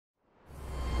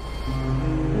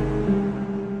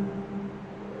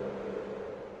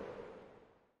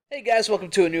Hey guys, welcome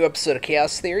to a new episode of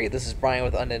Chaos Theory. This is Brian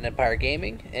with Undead Empire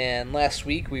Gaming, and last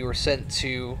week we were sent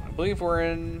to, I believe we're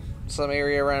in some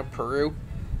area around Peru,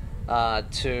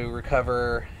 to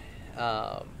recover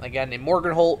a guy named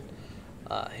Morgenholt,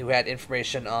 who had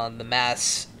information on the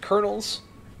mass kernels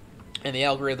and the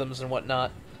algorithms and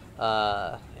whatnot,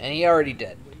 and he already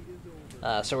did.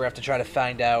 So we have to try to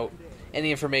find out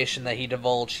any information that he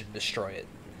divulged and destroy it.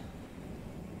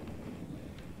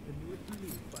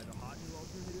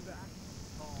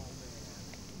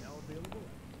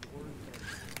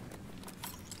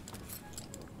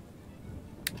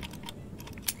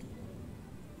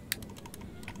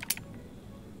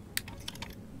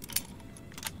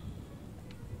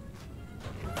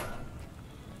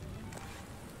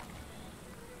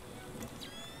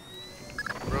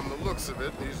 From the looks of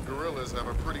it, these guerrillas have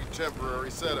a pretty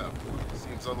temporary setup.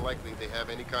 Seems unlikely they have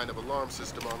any kind of alarm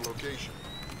system on location.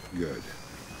 Good.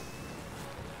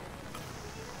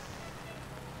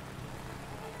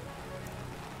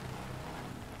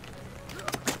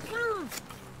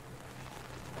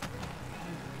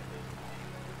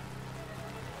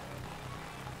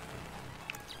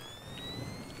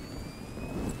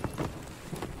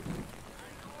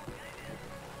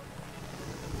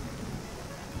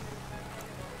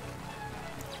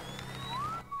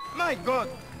 My God!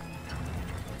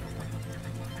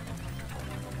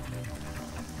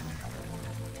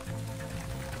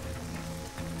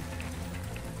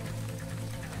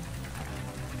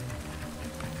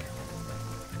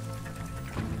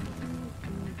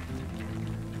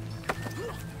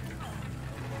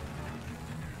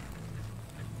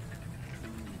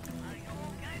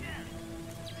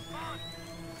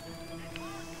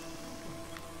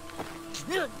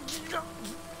 Your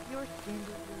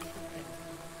standard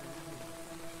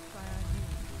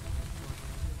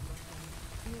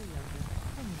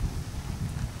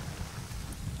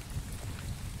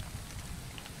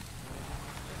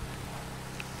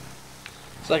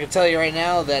So I can tell you right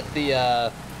now that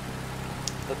the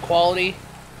quality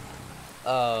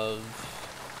of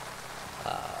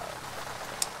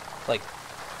like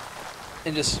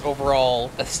and just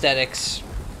overall aesthetics,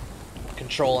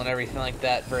 control, and everything like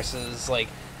that versus like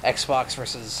Xbox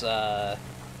versus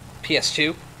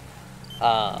PS2.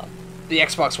 The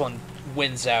Xbox One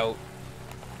wins out,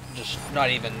 just not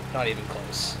even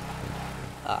close.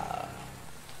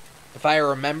 If I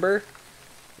remember,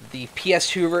 the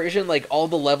PS2 version, like, all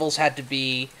the levels had to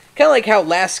be kind of like how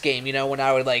last game, you know, when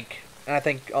I would, like, and I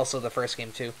think also the first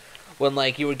game too, when,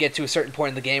 like, you would get to a certain point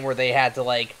in the game where they had to,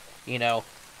 like, you know,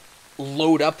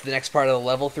 load up the next part of the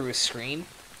level through a screen.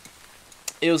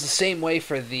 It was the same way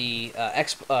for the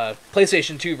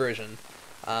PlayStation 2 version,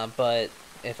 but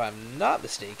if I'm not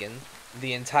mistaken,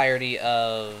 the entirety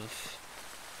of,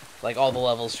 like, all the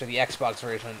levels for the Xbox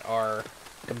version are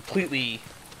completely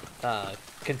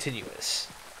continuous.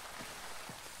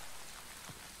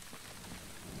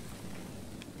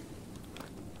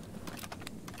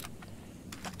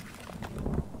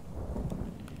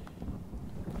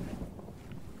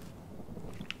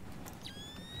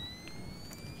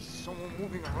 Someone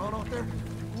moving around out there?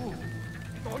 Who?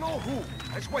 Don't know who.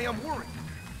 That's why I'm worried.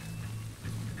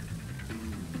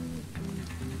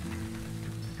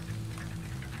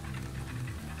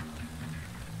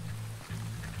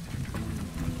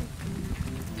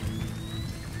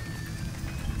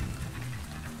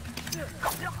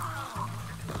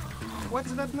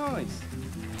 What's that noise?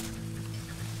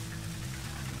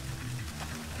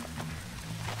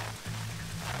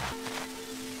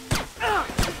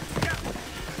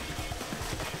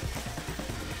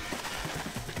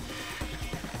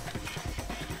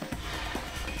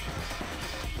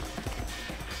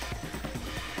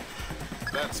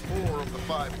 That's 4 of the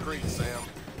 5 crates, Sam.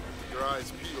 Your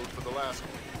eyes peeled for the last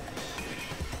one.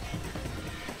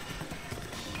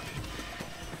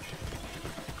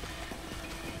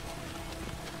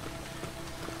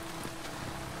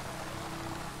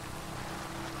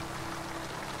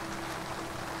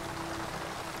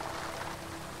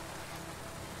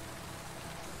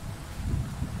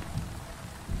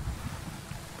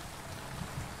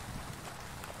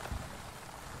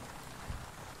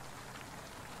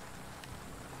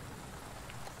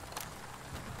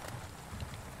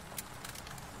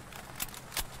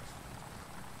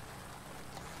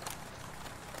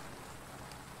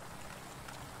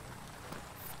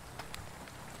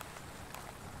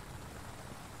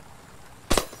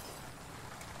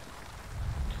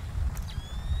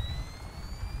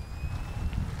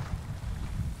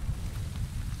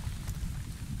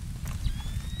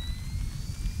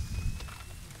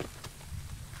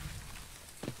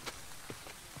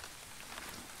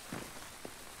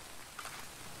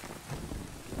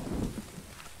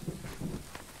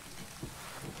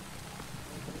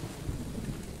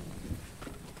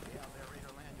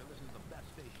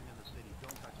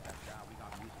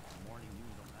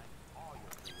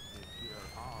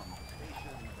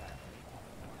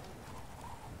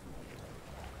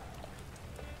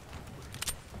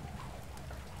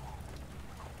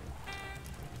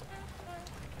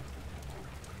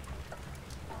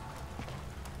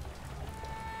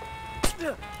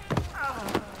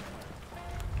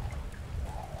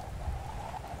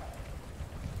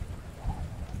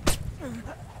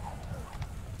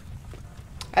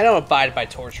 I don't abide by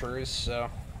torturers, so...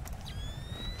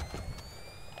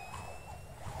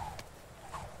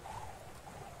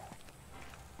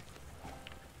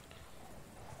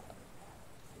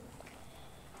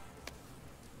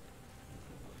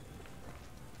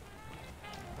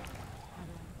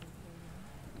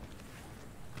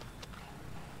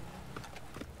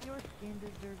 Your skin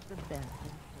deserves the best.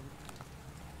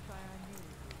 Try on you.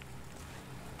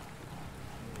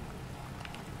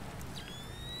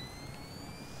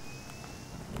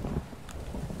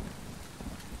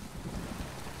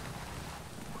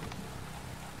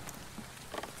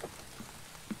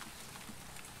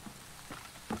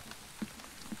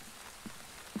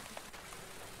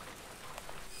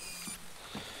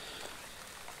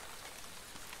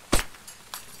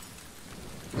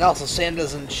 And also, Sam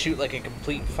doesn't shoot like a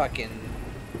complete fucking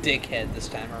dickhead this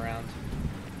time around.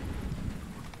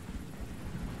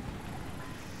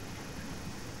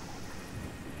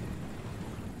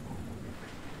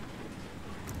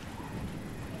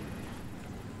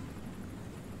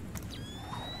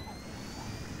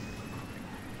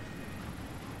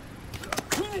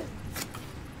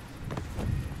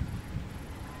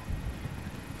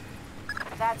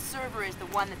 That server is the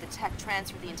one that the tech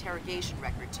transferred the interrogation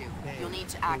record to. You'll need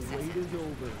to access it.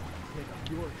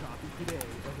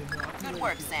 Good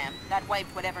work, Sam. That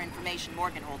wiped whatever information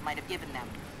Morgenholt might have given them.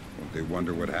 Won't they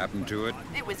wonder what happened to it?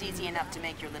 It was easy enough to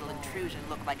make your little intrusion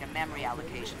look like a memory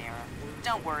allocation error.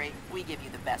 Don't worry, we give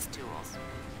you the best tools.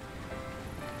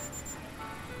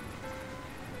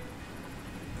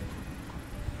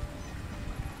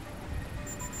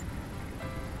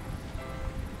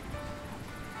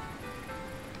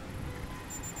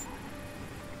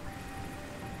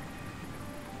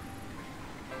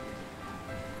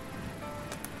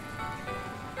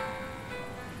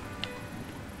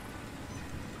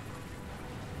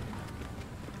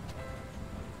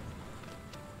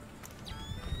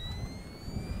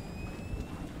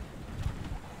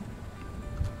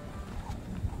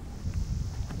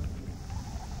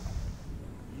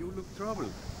 You look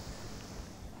troubled.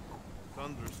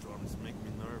 Thunderstorms make me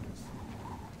nervous.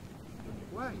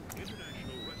 Why?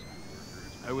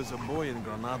 I was a boy in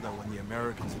Granada when the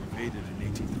Americans invaded in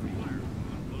 '83.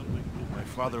 My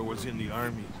father was in the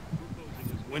army.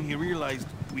 When he realized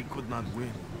we could not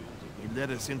win, he led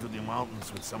us into the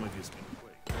mountains with some of his...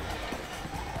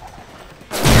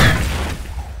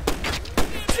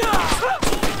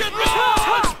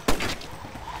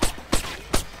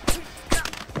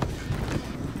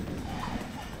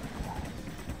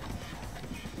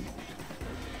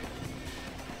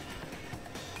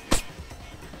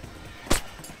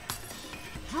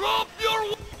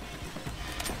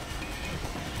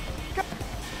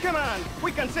 Come on,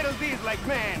 we can settle this like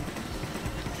men.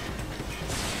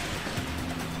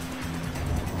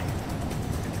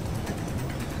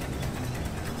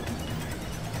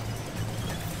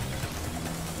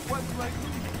 What do I do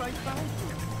if I found you?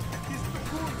 He's the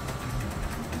fool.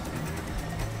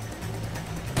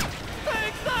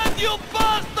 Take that, you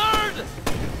bastard!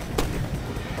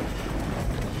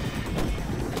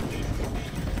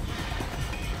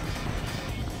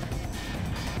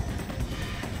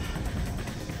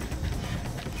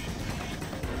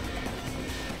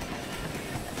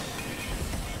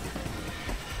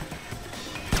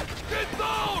 Get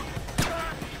down!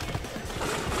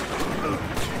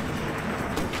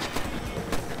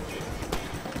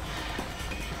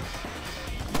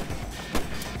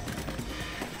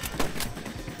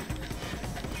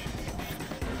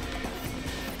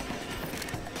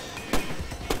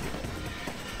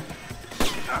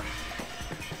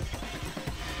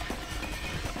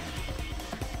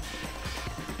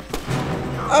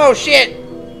 Oh shit!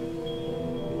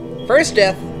 First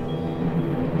death.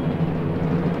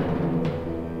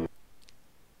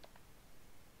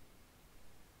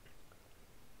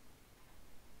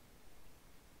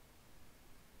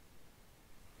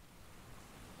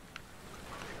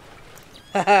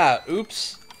 Haha,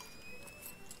 oops.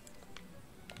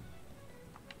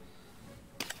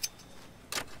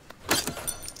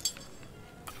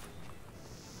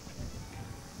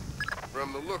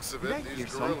 From the looks of it,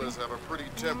 these guerrillas have a pretty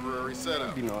temporary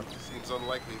setup. Maybe not. Seems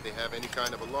unlikely they have any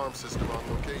kind of alarm system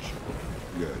on location.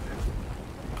 Good.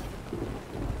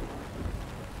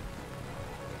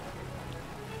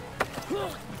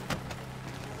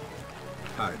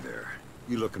 Hi there.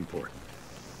 You look important.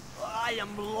 I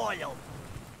am loyal.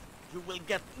 You will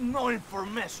get no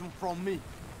information from me.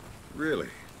 Really?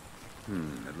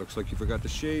 It looks like you forgot to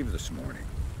shave this morning.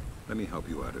 Let me help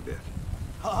you out a bit.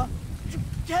 Huh? You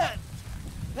can't!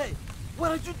 Hey,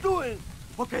 what are you doing?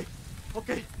 Okay,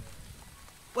 okay.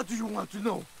 What do you want to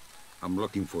know? I'm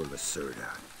looking for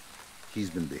Lacerda. He's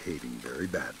been behaving very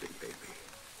badly lately.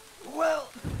 Well,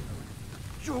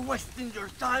 you're wasting your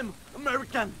time,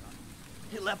 American.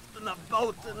 He left in a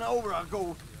boat an hour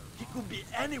ago. He could be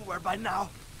anywhere by now.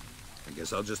 I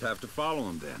guess I'll just have to follow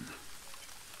him then.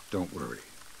 Don't worry.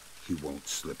 He won't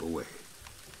slip away.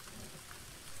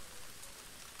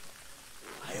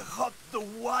 I hope the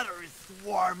water is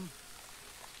warm.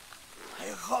 I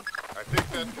hope... I think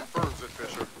that confirms it,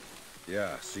 Fisher.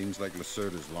 Yeah, seems like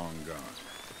Lacerda's long gone.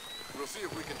 We'll see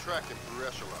if we can track him through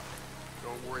Echelon.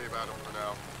 Don't worry about him for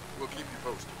now. We'll keep you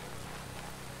posted.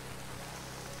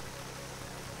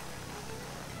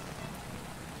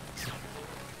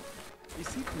 Is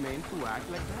it meant to act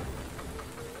like that?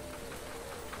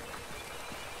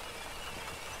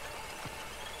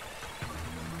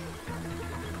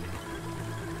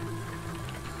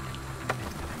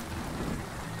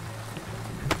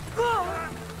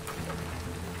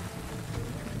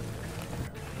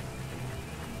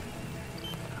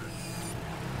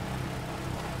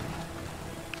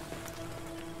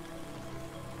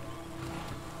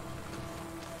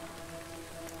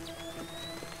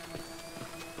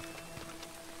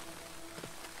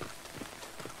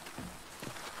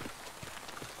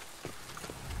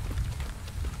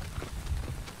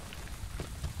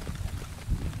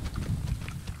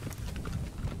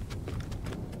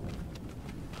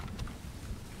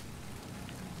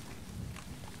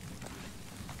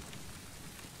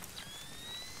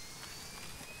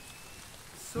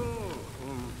 So,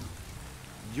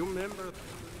 you remember?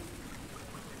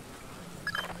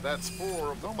 That's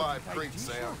 4 of the 5 crates,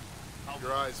 Sam.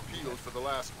 Your eyes peeled for the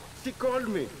last one. She called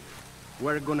me.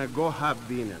 We're gonna go have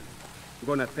dinner.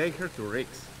 Gonna take her to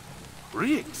Rick's.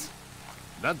 Rick's?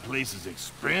 That place is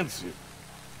expensive.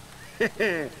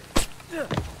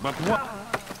 But what?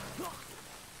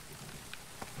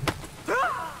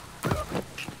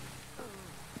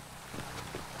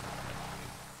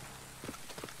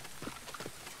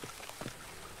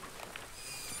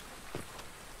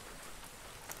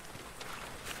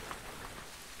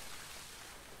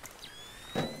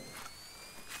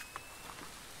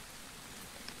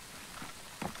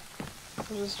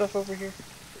 There's this stuff over here. If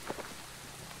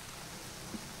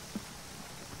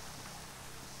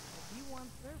you want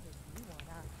service, you want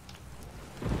us.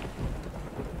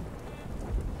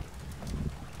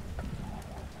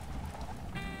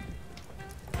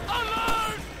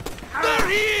 Alert! There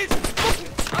he is!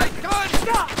 I can't!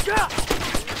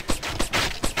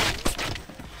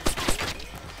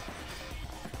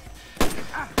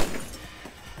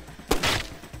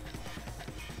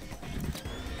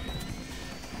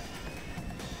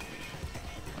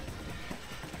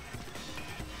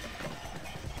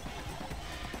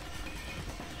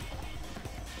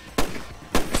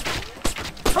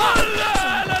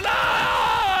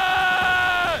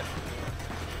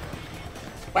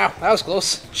 Wow, that was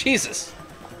close. Jesus.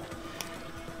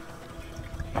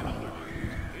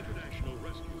 International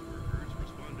rescue workers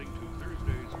responding to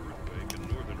Thursday's earthquake in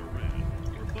northern Iran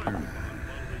were fired upon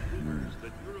following rumors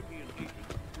that European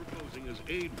agents were posing as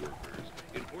aid workers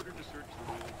in order to search the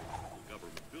ruins of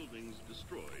government buildings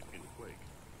destroyed in the quake.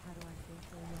 How do I say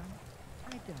so, young?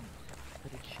 I don't,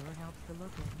 but it sure helps to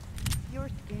look at. Your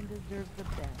skin deserves the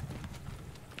best.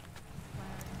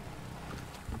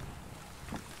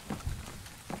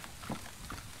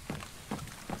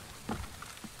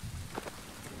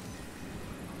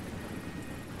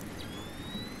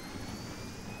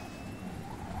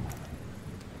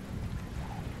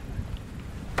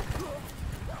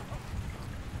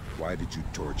 Why did you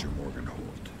torture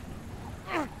Morgenholt?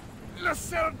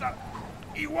 Lacerda!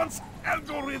 He wants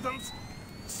algorithms!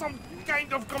 Some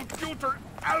kind of computer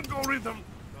algorithm!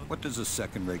 What does a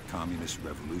second-rate communist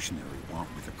revolutionary want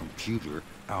with a computer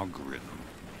algorithm?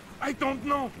 I don't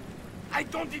know. I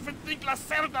don't even think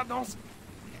Lacerda knows.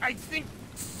 I think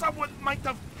someone might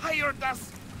have hired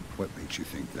us. What makes you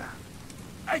think that?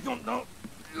 I don't know.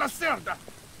 Lacerda!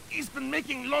 He's been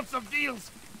making lots of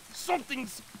deals.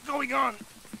 Something's going on.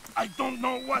 I don't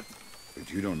know what.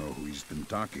 But you don't know who he's been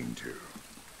talking to.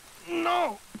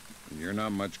 No! You're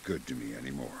not much good to me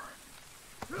anymore.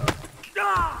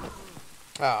 Ah!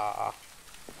 Ah.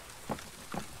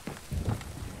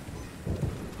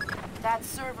 That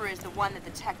server is the one that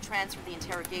the tech transferred the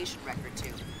interrogation record to.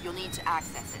 You'll need to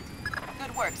access it.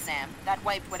 Good work, Sam. That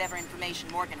wiped whatever information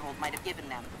Morgenholt might have given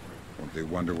them. Won't they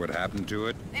wonder what happened to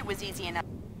it? It was easy enough.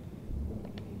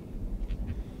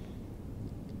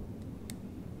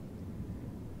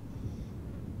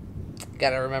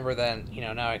 Gotta remember that, you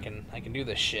know, now I can do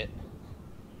this shit.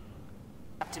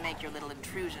 To make your little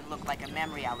intrusion look like a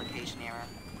memory allocation error.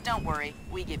 Don't worry,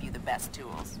 we give you the best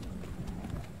tools.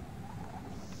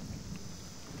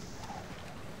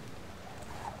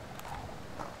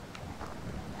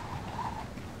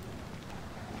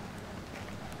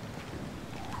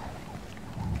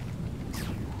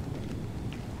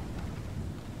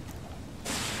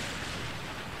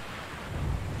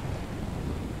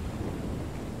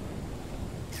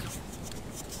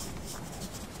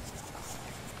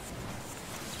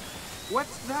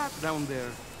 What's that down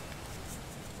there?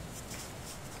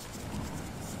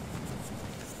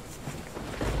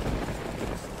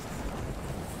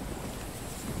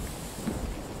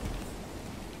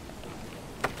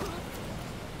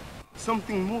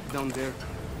 Something moved down there.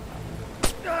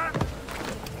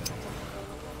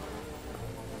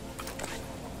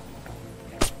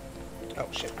 Oh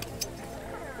shit.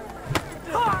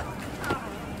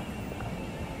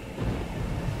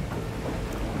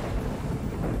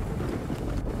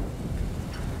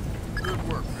 Good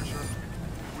work, Fisher.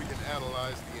 We can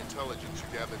analyze the intelligence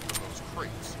you gathered from those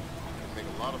crates. It can make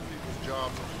a lot of people's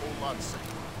jobs a whole lot safer.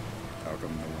 How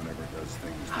come no one ever does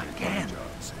things to make my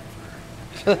job safer?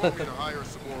 If you want me to hire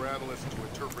some more analysts to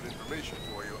interpret information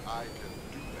for you, I can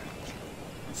do that.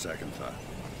 On second thought,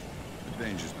 the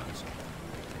danger's not so.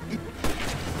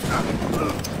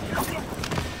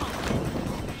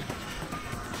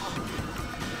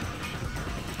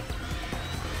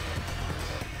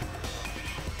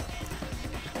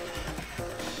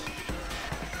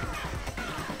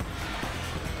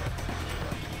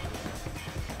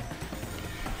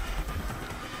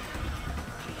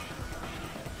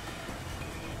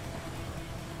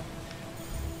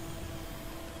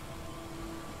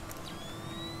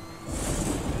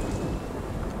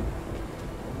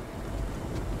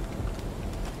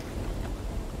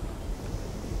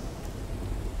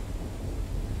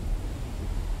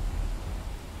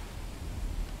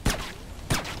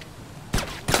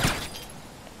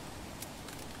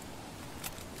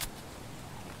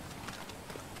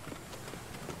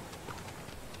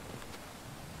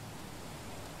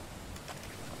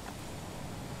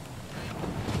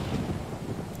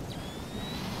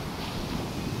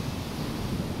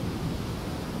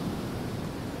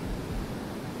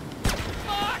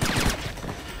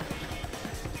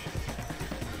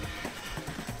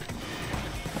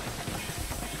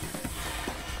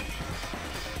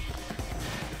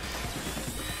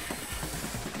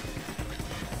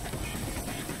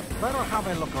 Better have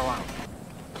a look around.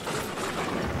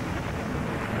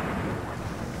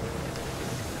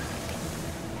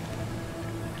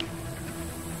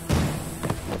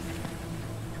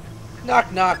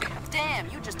 Knock knock. Damn,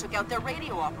 you just took out their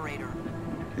radio operator.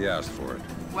 He asked for it.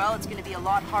 Well, it's gonna be a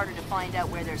lot harder to find out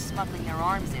where they're smuggling their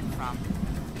arms in from.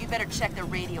 You better check their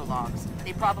radio logs.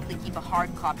 They probably keep a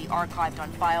hard copy archived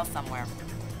on file somewhere.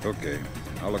 Okay,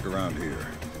 I'll look around here.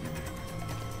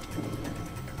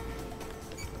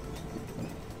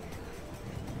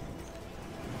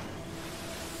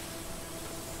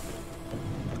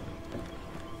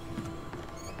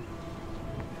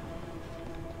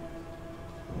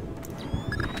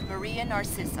 Maria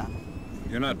Narcissa.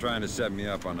 You're not trying to set me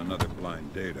up on another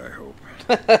blind date, I hope.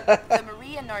 The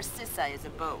Maria Narcissa is a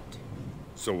boat.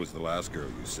 So was the last girl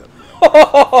you set me up.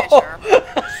 Fisher.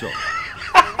 So,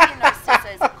 Maria Narcissa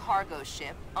is a cargo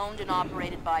ship owned and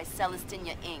operated by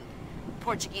Celestina Inc.,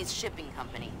 Portuguese shipping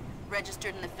company.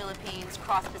 Registered in the Philippines,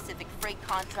 cross-Pacific freight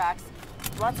contracts.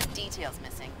 Lots of details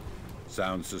missing.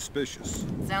 sounds suspicious.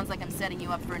 Sounds like I'm setting you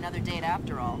up for another date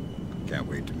after all. Can't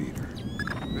wait to meet her.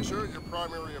 Fisher, your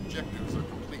primary objectives are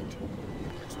complete. We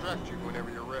can extract you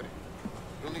whenever you're ready.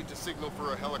 You'll need to signal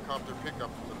for a helicopter pickup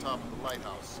from the top of the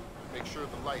lighthouse. Make sure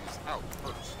the light is out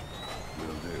first. Will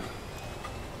do.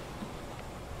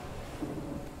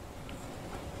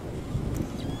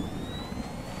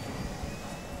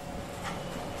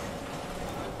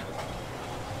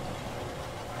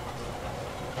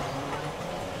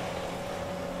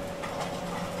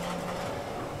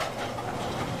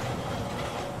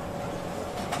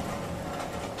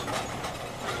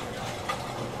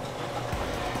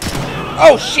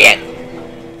 Oh shit!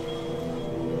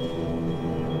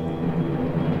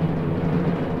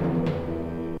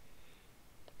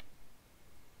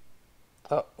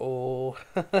 Uh-oh.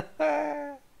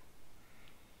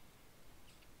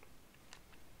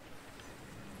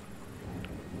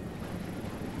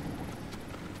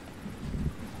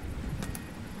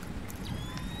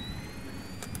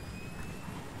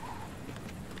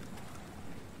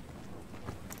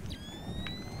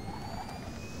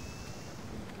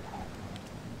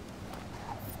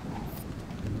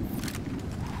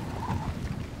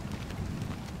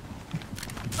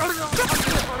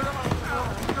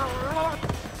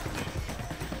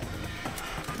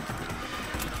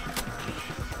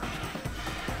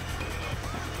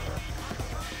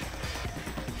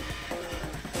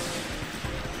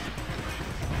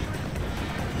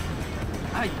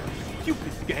 Why?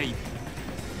 Stupid gate.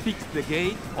 Fix the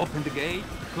gate, open the gate,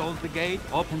 close the gate,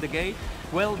 open the gate.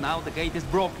 Well, now the gate is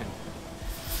broken.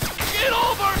 Get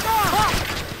over!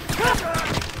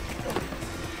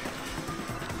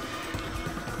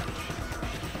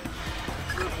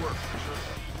 Good work, Fisher.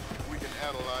 We can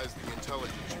analyze the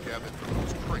intelligence you gathered from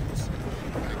those crates.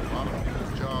 Make a lot of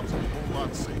people's jobs a whole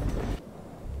lot safer.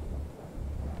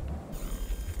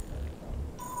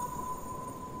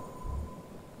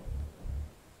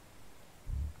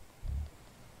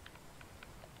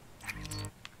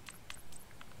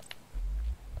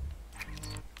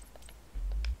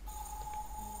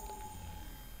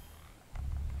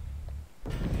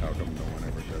 How come no one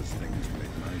ever does things to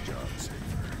make my job safer?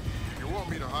 If you want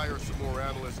me to hire some more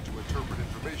analysts to interpret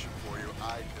information for you,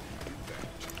 I can do that.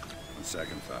 On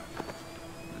second thought,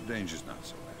 the danger's not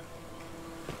so bad.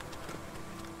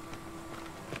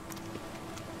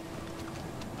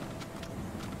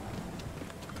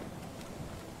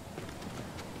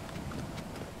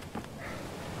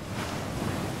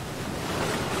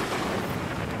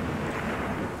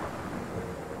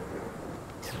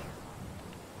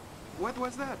 What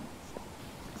was that?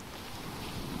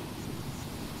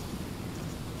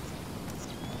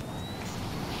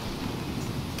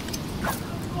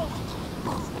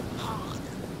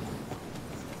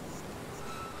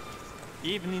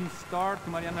 Evening star to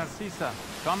Maria Narcisa.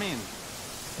 Come in.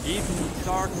 Evening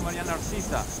star to Maria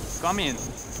Narcisa. Come in.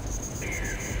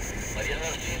 Maria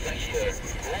Narcisa here.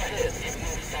 Go ahead,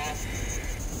 evening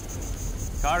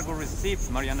star. Cargo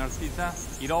received, Maria Narcisa.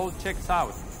 It all checks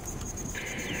out.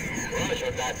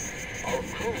 Roger that. Our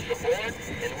crew is aboard,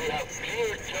 and we have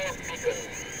clear job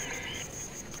beacons.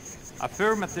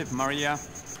 Affirmative, Maria.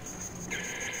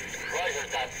 Roger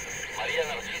that. Maria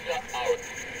Narcisa out.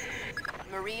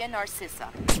 Maria Narcisa.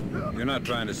 You're not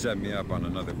trying to set me up on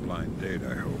another blind date,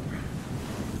 I hope.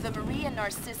 The Maria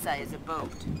Narcisa is a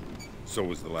boat. So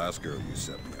was the last girl you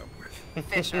set me up with.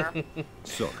 Fisher.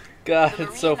 Sorry. God, The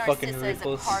it's so Maria fucking Narcisa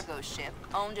ruthless. is a cargo ship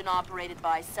owned and operated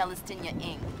by Celestina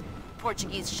Inc.,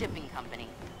 Portuguese shipping company.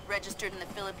 Registered in the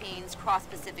Philippines,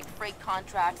 cross-Pacific freight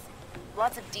contracts.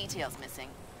 Lots of details missing.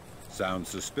 Sounds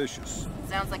suspicious.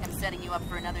 Sounds like I'm setting you up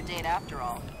for another date after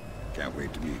all. Can't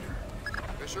wait to meet her.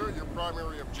 Fisher, your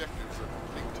primary objectives are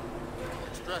complete. We'll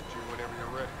extract you whenever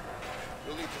you're ready.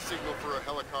 You'll need to signal for a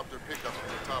helicopter pickup at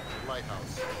the top of the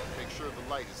lighthouse. Make sure the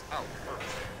light is out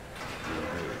first.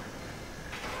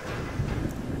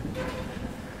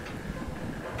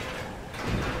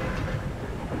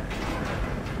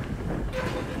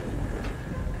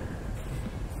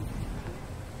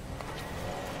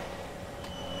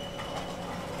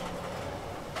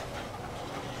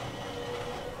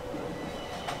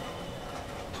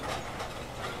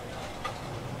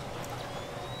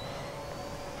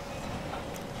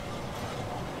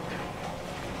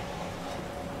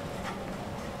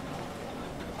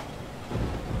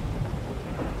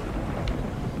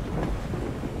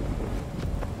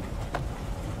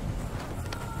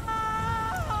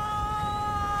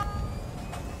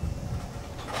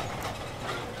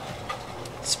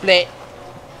 Split.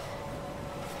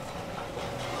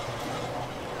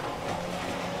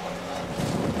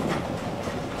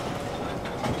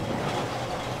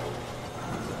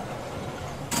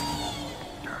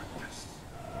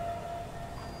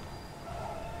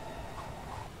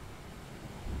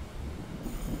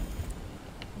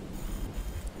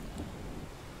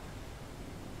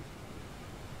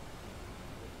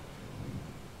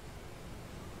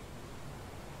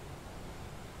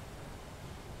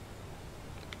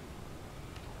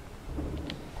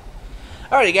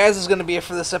 Alrighty, guys, this is gonna be it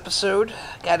for this episode.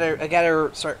 I gotta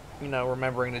start,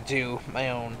 remembering to do my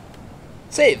own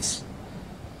saves,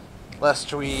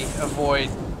 lest we avoid,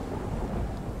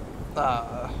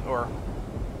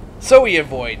 we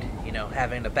avoid,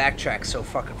 having to backtrack so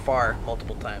fucking far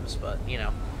multiple times. But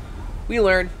we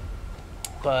learn.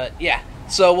 But yeah,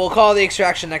 so we'll call the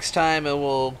extraction next time, and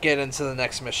we'll get into the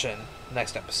next mission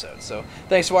next episode. So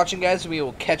thanks for watching, guys. We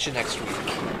will catch you next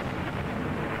week.